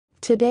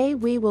Today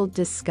we will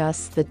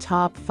discuss the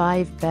top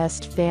 5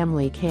 best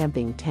family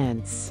camping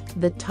tents.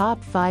 The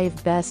top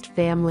 5 best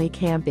family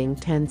camping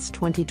tents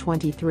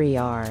 2023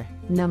 are: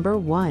 Number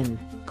 1.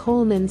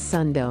 Coleman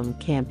Sundome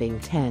Camping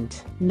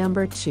Tent.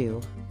 Number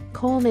 2.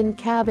 Coleman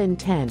Cabin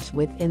Tent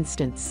with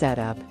Instant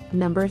Setup.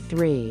 Number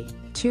 3.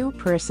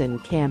 2-Person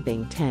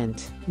Camping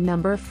Tent.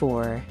 Number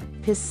 4.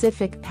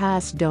 Pacific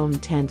Pass Dome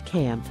Tent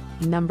Camp.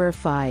 Number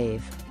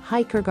 5.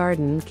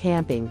 HIKERGARDEN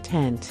Camping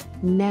Tent.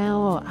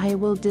 Now I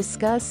will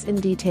discuss in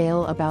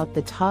detail about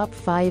the top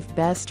 5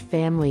 best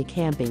family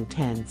camping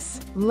tents.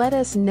 Let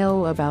us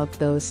know about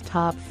those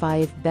top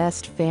 5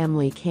 best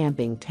family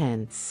camping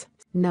tents.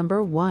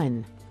 Number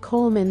 1.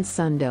 Coleman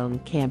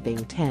Sundome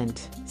Camping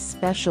Tent.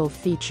 Special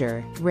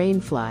feature: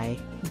 Rainfly.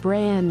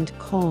 Brand: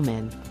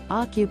 Coleman.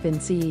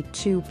 Occupancy: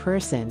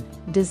 2-person.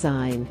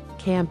 Design: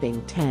 camping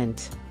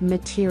tent.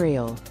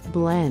 Material: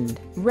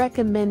 blend.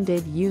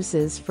 Recommended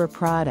uses for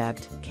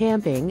product: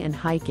 camping and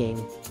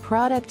hiking.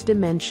 Product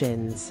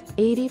dimensions: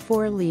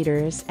 84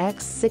 liters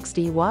x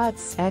 60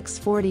 watts x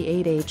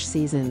 48H.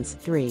 Seasons: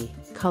 3.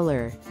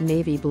 Color: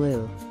 navy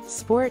blue.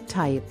 Sport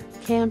type: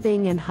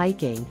 camping and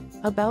hiking.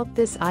 About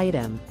this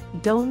item: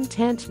 dome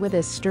tent with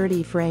a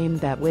sturdy frame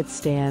that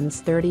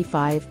withstands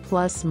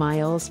 35+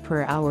 miles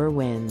per hour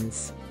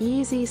winds.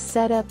 Easy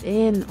setup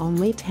in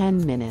only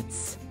 10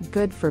 minutes.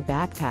 Good for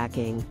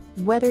backpacking.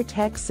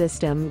 WeatherTech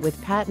system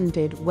with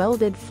patented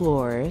welded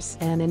floors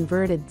and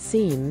inverted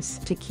seams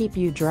to keep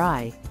you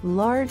dry.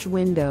 Large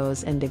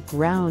windows and a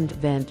ground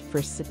vent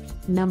for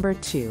Number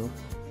 2.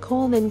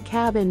 Coleman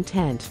Cabin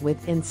Tent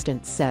with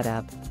Instant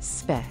Setup.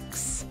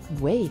 Specs: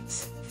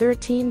 weight: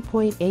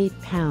 13.8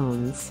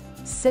 pounds,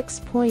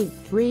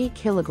 6.3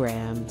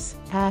 kilograms.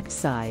 Pack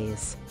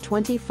size: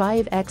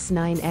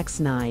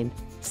 25x9x9,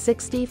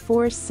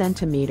 64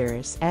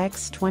 centimeters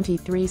x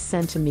 23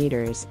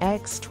 centimeters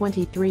x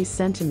 23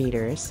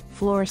 centimeters.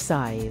 Floor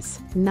size: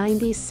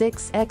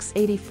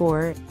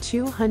 96x84,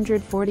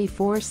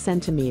 244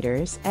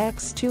 centimeters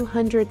x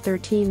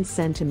 213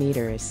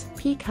 centimeters.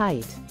 Peak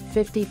height: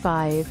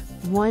 55,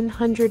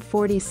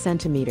 140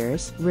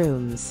 centimeters.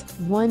 Rooms: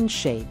 1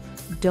 shape.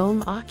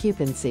 Dome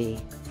occupancy: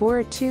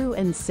 4, 2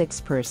 and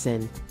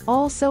 6-person.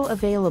 Also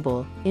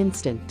available: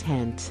 instant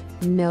tent.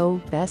 No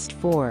best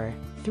 4.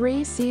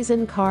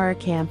 3-season car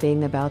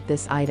camping. About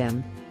this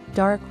item: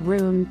 dark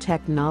room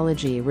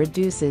technology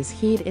reduces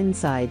heat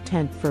inside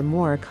tent for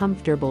more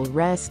comfortable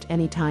rest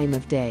any time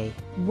of day.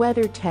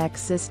 WeatherTech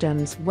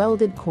systems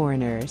welded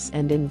corners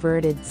and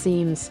inverted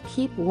seams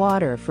keep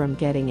water from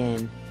getting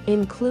in.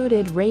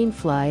 Included: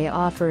 Rainfly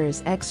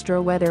offers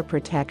extra weather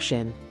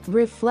protection.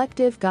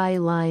 Reflective guy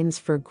lines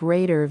for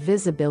greater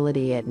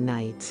visibility at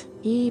night.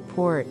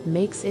 E-port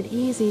makes it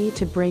easy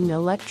to bring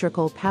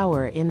electrical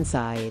power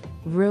inside.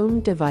 Room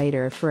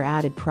divider for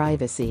added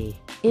privacy.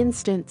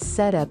 Instant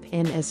setup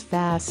in as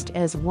fast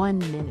as 1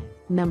 minute.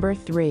 Number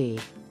 3.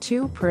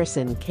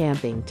 2-Person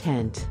Camping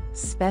Tent.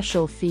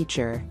 Special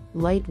feature: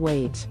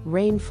 lightweight.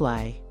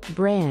 Rainfly.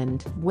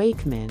 Brand: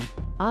 Wakeman.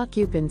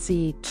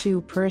 Occupancy: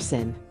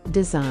 2-person.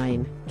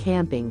 Design: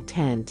 camping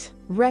tent.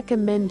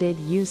 Recommended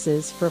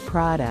uses for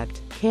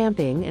product: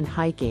 camping and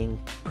hiking.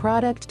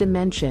 Product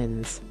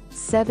dimensions: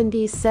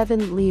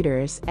 77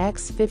 liters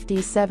x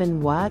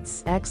 57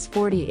 watts x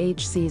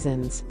 40H.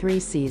 Seasons: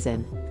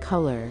 3-season.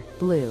 Color: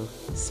 blue.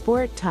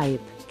 Sport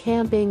type: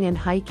 camping and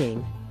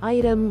hiking.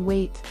 Item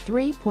weight: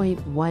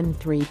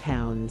 3.13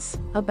 pounds.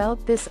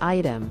 About this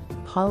item: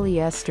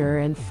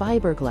 polyester and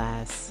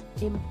fiberglass.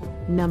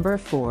 Number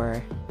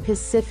 4.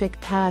 Pacific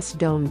Pass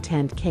Dome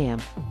Tent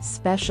Camp.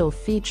 Special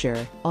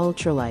feature: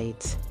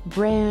 ultralight.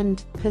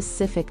 Brand: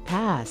 Pacific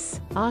Pass.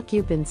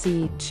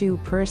 Occupancy: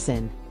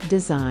 2-person.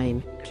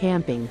 Design: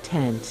 camping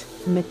tent.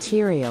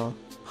 Material: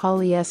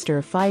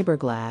 polyester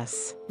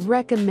fiberglass.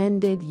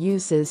 Recommended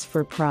uses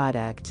for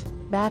product: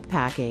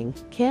 backpacking,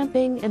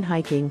 camping and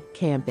hiking.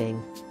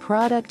 Camping.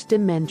 Product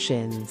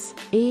dimensions: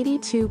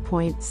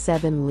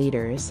 82.7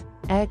 liters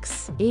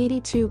x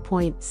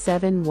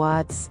 82.7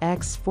 watts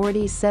x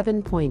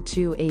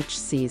 47.2H.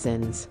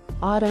 Seasons: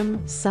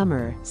 autumn,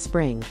 summer,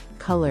 spring.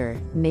 Color: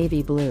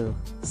 navy blue.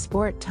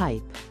 Sport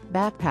type: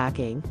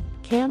 backpacking,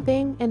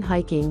 camping and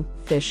hiking.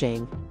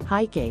 Fishing,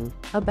 hiking.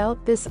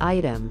 About this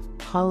item: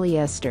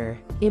 polyester.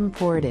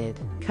 Imported.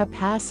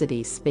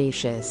 Capacity: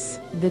 spacious.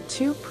 The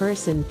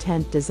 2-person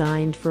tent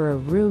designed for a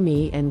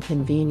roomy and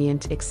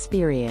convenient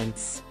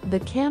experience.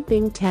 The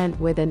camping tent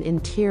with an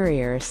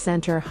interior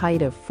center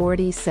height of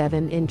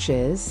 47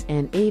 inches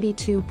and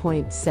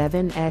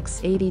 82.7 x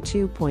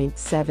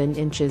 82.7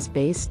 inches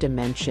base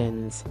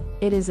dimensions.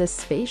 It is a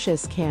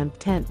spacious camp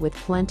tent with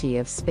plenty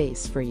of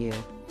space for you.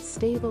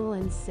 Stable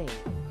and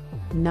safe.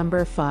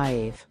 Number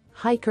 5.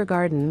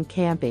 HIKERGARDEN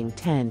Camping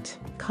Tent.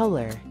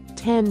 Color: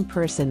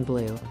 10-person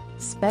blue.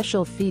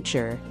 Special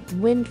feature: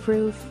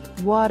 windproof,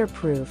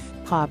 waterproof,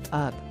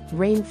 pop-up.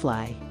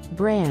 Rainfly.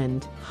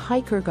 Brand: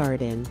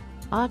 HIKERGARDEN.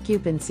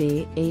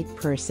 Occupancy: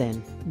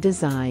 8-person.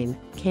 Design: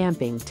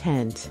 camping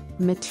tent.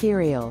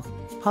 Material: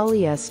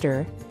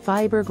 polyester,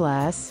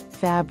 fiberglass,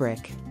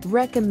 fabric.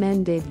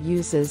 Recommended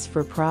uses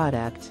for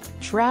product: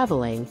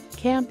 traveling,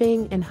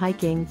 camping and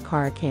hiking,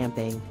 car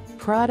camping.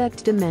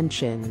 Product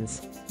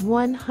dimensions: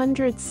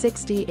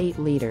 168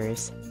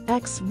 liters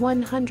x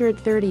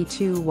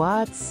 132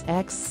 watts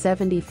x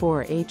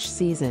 74 H.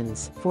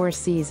 Seasons: 4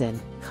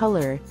 season.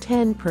 Color: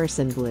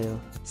 10% blue.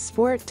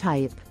 Sport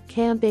type: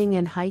 camping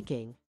and hiking.